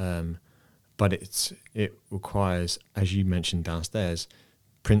 But it requires, as you mentioned downstairs,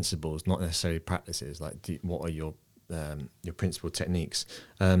 principles, not necessarily practices. Like, what are your principal techniques?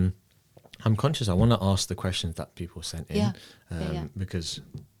 I'm conscious. I want to ask the questions that people sent in, because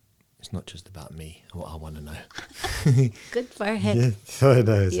it's not just about me, what I want to know. Good for him. Yeah, I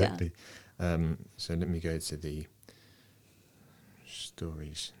know, exactly. So let me go to the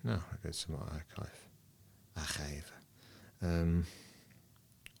Stories. No, I go to my archive.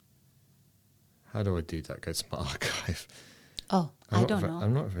 How do I do that? Go to my archive. Oh, I don't know.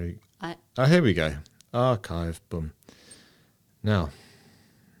 I'm not very... here we go. Archive, boom. Now,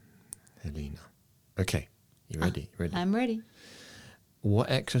 Helena. Okay, you ready? Ready? I'm ready. What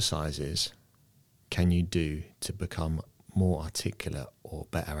exercises can you do to become more articulate or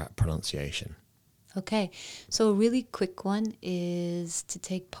better at pronunciation? Okay, so a really quick one is to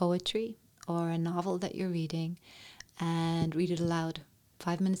take poetry or a novel that you're reading and read it aloud.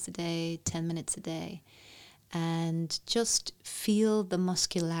 5 minutes a day, 10 minutes a day. And just feel the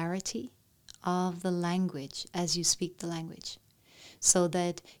muscularity of the language as you speak the language, so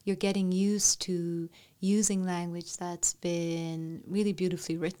that you're getting used to using language that's been really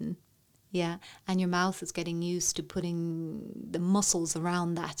beautifully written. Yeah, and your mouth is getting used to putting the muscles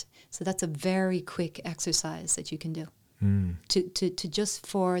around that. So that's a very quick exercise that you can do to just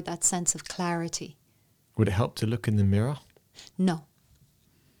for that sense of clarity. Would it help to look in the mirror? No.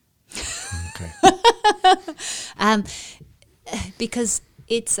 Okay. Because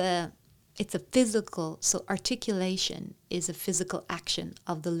it's a physical, so articulation is a physical action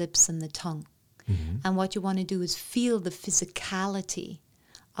of the lips and the tongue. Mm-hmm. And what you want to do is feel the physicality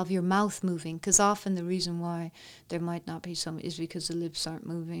of your mouth moving, because often the reason why there might not be some is because the lips aren't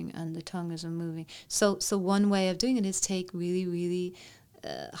moving and the tongue isn't moving. So one way of doing it is take really, really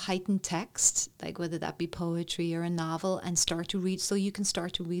heightened text, like whether that be poetry or a novel, and start to read, so you can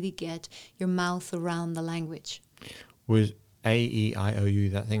start to really get your mouth around the language. Would A-E-I-O-U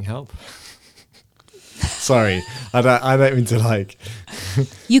that thing help? Sorry, I don't mean to like.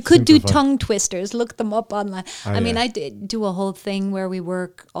 You could do tongue twisters. Look them up online. Oh, I mean, I did do a whole thing where we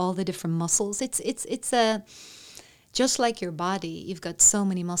work all the different muscles. It's a just like your body. You've got so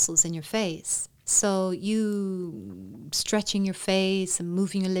many muscles in your face. So you stretching your face and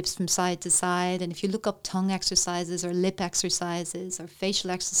moving your lips from side to side. And if you look up tongue exercises or lip exercises or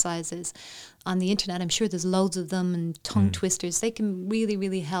facial exercises on the internet, I'm sure there's loads of them, and tongue twisters. They can really,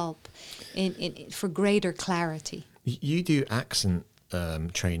 really help in for greater clarity. You do accent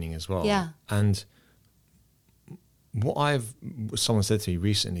training as well. Yeah. And someone said to me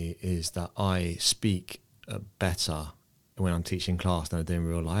recently is that I speak better when I'm teaching class than I do in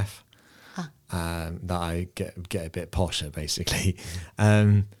real life. That I get a bit posher, basically.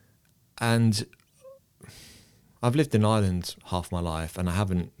 And I've lived in Ireland half my life,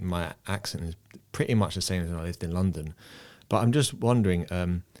 and my accent is pretty much the same as when I lived in London. But I'm just wondering,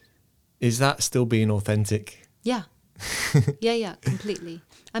 is that still being authentic? Yeah. Yeah, completely.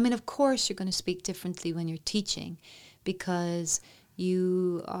 I mean, of course you're going to speak differently when you're teaching, because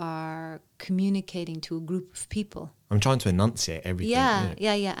you are communicating to a group of people. I'm trying to enunciate everything.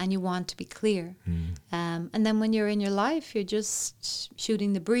 Yeah, and you want to be clear. And then when you're in your life, you're just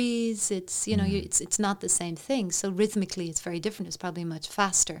shooting the breeze. It's it's not the same thing. So rhythmically, it's very different. It's probably much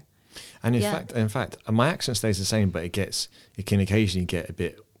faster. And in fact, my accent stays the same, but it can occasionally get a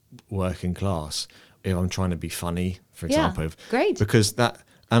bit working class if I'm trying to be funny, for example. Great. Because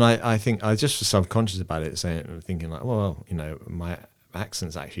and I think I just was self-conscious about it, thinking like, well, my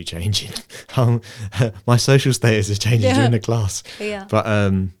accent's actually changing. My social status is changing during the class. Yeah. But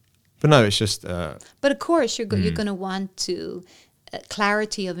no, it's just. But of course, you're going to want to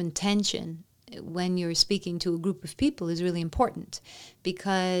clarity of intention when you're speaking to a group of people is really important,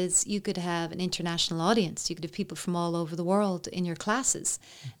 because you could have an international audience. You could have people from all over the world in your classes.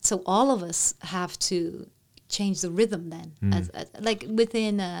 So all of us have to change the rhythm then. As like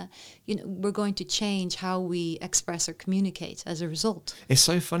within, we're going to change how we express or communicate as a result. It's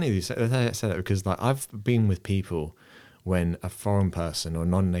so funny you say that, because like I've been with people when a foreign person or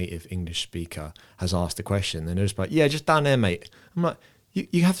non-native English speaker has asked a question, and they're just like, yeah, just down there, mate. I'm like,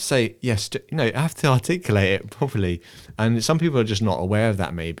 you have to say yes, you have to articulate it properly, and some people are just not aware of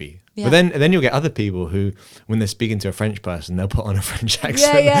that maybe. Yeah. But then you'll get other people who, when they're speaking to a French person, they'll put on a French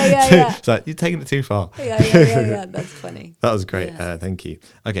accent. Yeah. It's like, you're taking it too far. Yeah. That's funny. That was great. Yeah. Thank you.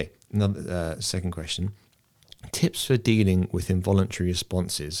 Okay, another second question. Tips for dealing with involuntary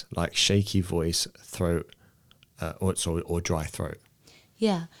responses like shaky voice, throat, or dry throat.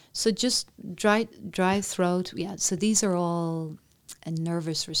 Yeah. So just dry throat. Yeah. So these are all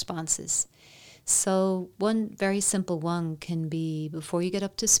nervous responses. So one very simple one can be, before you get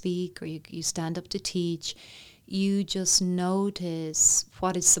up to speak or you stand up to teach, you just notice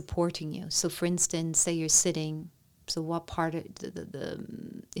what is supporting you. So for instance, say you're sitting, so what part of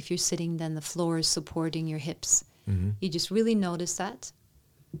if you're sitting, then the floor is supporting your hips. Mm-hmm. You just really notice that,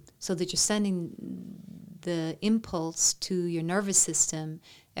 so that you're sending the impulse to your nervous system,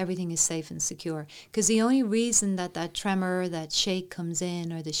 everything is safe and secure. Because the only reason that that tremor, that shake comes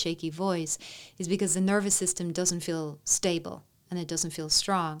in, or the shaky voice, is because the nervous system doesn't feel stable and it doesn't feel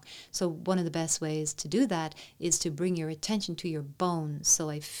strong. So one of the best ways to do that is to bring your attention to your bones. So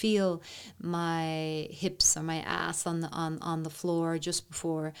I feel my hips or my ass on the floor just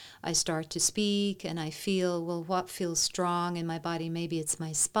before I start to speak, and I feel, well, what feels strong in my body? Maybe it's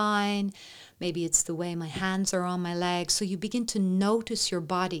my spine, maybe it's the way my hands are on my legs. So you begin to notice your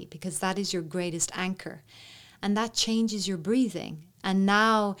body, because that is your greatest anchor. And that changes your breathing. And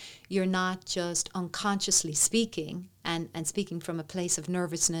now you're not just unconsciously speaking and speaking from a place of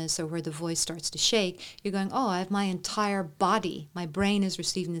nervousness or where the voice starts to shake. You're going, oh, I have my entire body. My brain is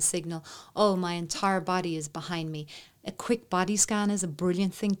receiving the signal. Oh, my entire body is behind me. A quick body scan is a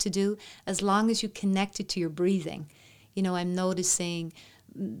brilliant thing to do, as long as you connect it to your breathing. You know, I'm noticing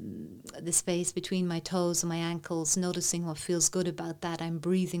the space between my toes and my ankles, noticing what feels good about that. I'm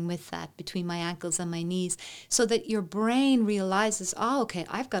breathing with that between my ankles and my knees, so that your brain realizes, oh, okay,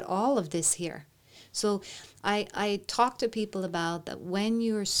 I've got all of this here. So I talk to people about that when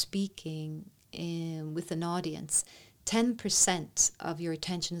you're speaking with an audience, 10% of your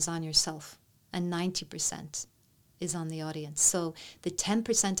attention is on yourself and 90% is on the audience. So the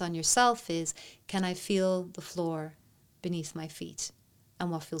 10% on yourself is, can I feel the floor beneath my feet?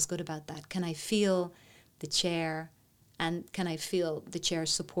 And what feels good about that? Can I feel the chair? And can I feel the chair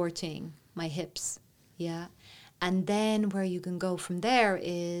supporting my hips? Yeah. And then where you can go from there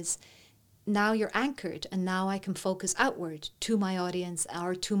is, now you're anchored, and now I can focus outward to my audience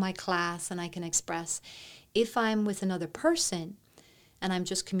or to my class, and I can express. If I'm with another person and I'm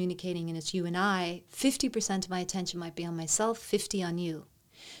just communicating and it's you and I, 50% of my attention might be on myself, 50 on you.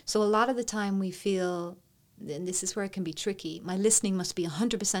 So a lot of the time we feel, and this is where it can be tricky, my listening must be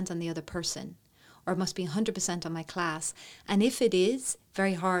 100% on the other person, or it must be 100% on my class. And if it is,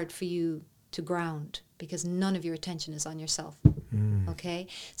 very hard for you to ground, because none of your attention is on yourself. Okay?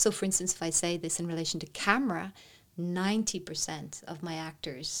 So for instance, if I say this in relation to camera, 90% of my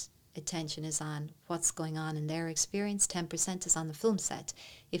actors' attention is on what's going on in their experience, 10% is on the film set.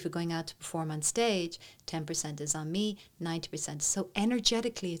 If we're going out to perform on stage, 10% is on me, 90%. So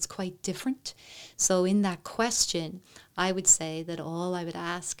energetically, it's quite different. So in that question, I would say that all I would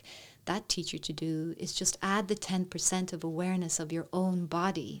ask that teacher to do is just add the 10% of awareness of your own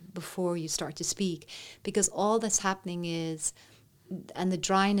body before you start to speak, because all that's happening is, and the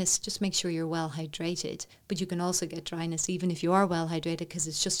dryness, just make sure you're well hydrated, but you can also get dryness even if you are well hydrated, because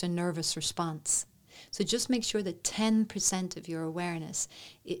it's just a nervous response. So just make sure that 10% of your awareness,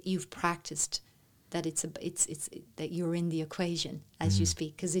 you've practiced that it's that you're in the equation as you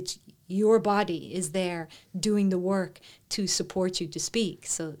speak, because it's your body is there doing the work to support you to speak.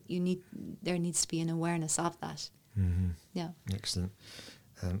 So there needs to be an awareness of that. Yeah. Excellent.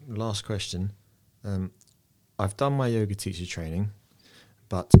 Last question. I've done my yoga teacher training,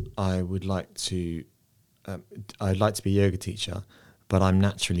 but I would like to. I'd like to be a yoga teacher, but I'm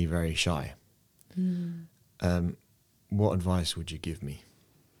naturally very shy. What advice would you give me?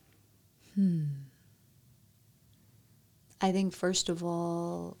 I think first of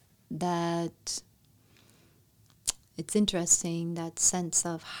all that it's interesting, that sense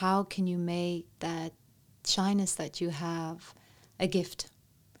of how can you make that shyness that you have a gift,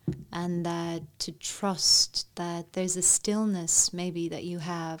 and that to trust that there's a stillness maybe that you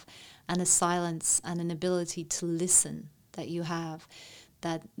have, and a silence and an ability to listen that you have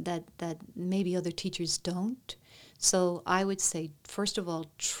that maybe other teachers don't. So I would say, first of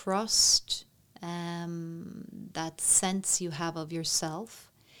all, trust that sense you have of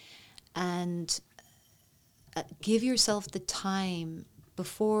yourself, and give yourself the time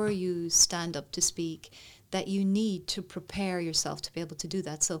before you stand up to speak that you need to prepare yourself to be able to do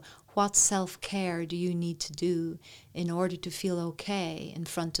that. So what self-care do you need to do in order to feel okay in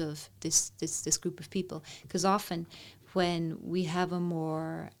front of this group of people? Because often when we have a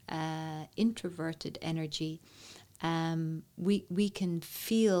more introverted energy, we can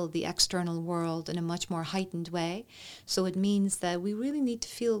feel the external world in a much more heightened way. So it means that we really need to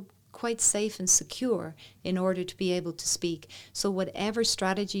feel quite safe and secure in order to be able to speak. So whatever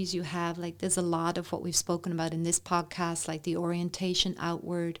strategies you have, like there's a lot of what we've spoken about in this podcast, like the orientation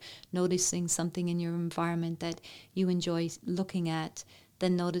outward, noticing something in your environment that you enjoy looking at,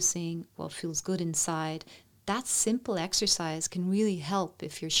 then noticing what feels good inside. That simple exercise can really help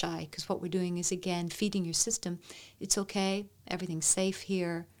if you're shy, because what we're doing is, again, feeding your system. It's okay, everything's safe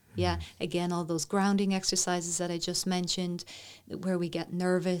here. Yeah, again, all those grounding exercises that I just mentioned, where we get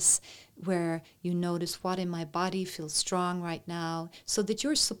nervous, where you notice what in my body feels strong right now, so that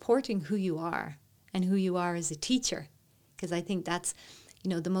you're supporting who you are. and who you are as a teacher. Because I think that's,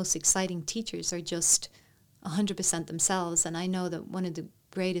 the most exciting teachers are just 100% themselves. And I know that one of the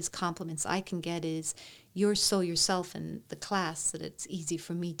greatest compliments I can get is, you're so yourself in the class that it's easy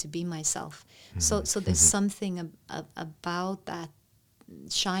for me to be myself. So there's something about that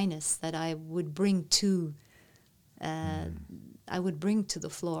shyness that I would bring to the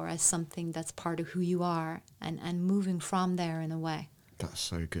floor as something that's part of who you are, and moving from there in a way. That's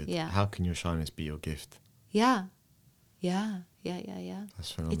so good. Yeah. How can your shyness be your gift? Yeah.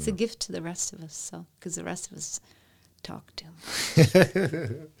 That's phenomenal. It's a gift to the rest of us, so because the rest of us talk too much.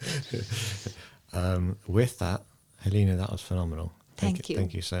 With that, Helena, that was phenomenal. Thank you.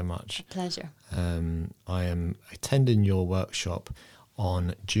 Thank you so much. A pleasure. I am attending your workshop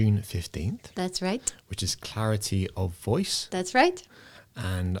on June 15th. That's right. Which is Clarity of Voice. That's right.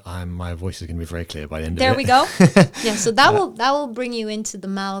 And my voice is going to be very clear by the end there of it. There we go. Yeah, so that will bring you into the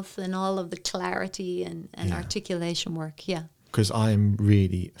mouth and all of the clarity and articulation work. Yeah. Because I'm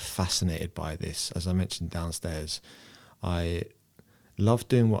really fascinated by this. As I mentioned downstairs, I love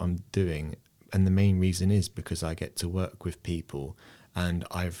doing what I'm doing. And the main reason is because I get to work with people, and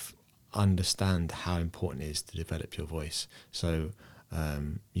I've understand how important it is to develop your voice. So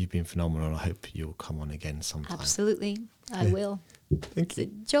you've been phenomenal. I hope you'll come on again sometime. Absolutely. I will. Thank you. It's a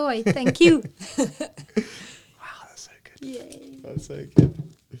joy. Thank you. Wow, that's so good. Yay. That's so good.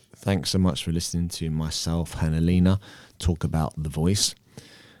 Thanks so much for listening to myself and Helena talk about the voice.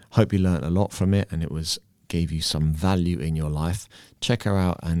 Hope you learned a lot from it, and it gave you some value in your life. Check her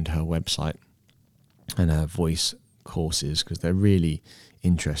out and her website and her voice courses, because they're really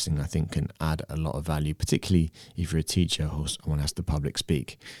interesting. I think can add a lot of value, particularly if you're a teacher or someone has to public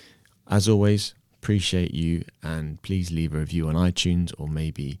speak. As always, appreciate you, and please leave a review on iTunes, or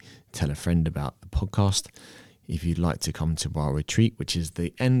maybe tell a friend about the podcast. If you'd like to come to our retreat, which is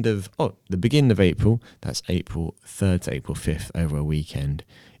the beginning of April, that's April 3rd to April 5th, over a weekend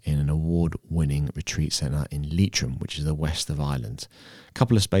in an award-winning retreat centre in Leitrim, which is the west of Ireland. A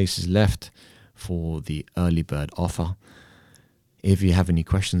couple of spaces left for the early bird offer. If you have any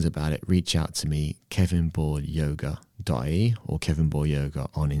questions about it, reach out to me, kevinboardyoga.ie or kevinboardyoga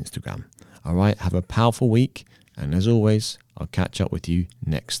on Instagram. All right, have a powerful week, and as always, I'll catch up with you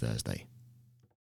next Thursday.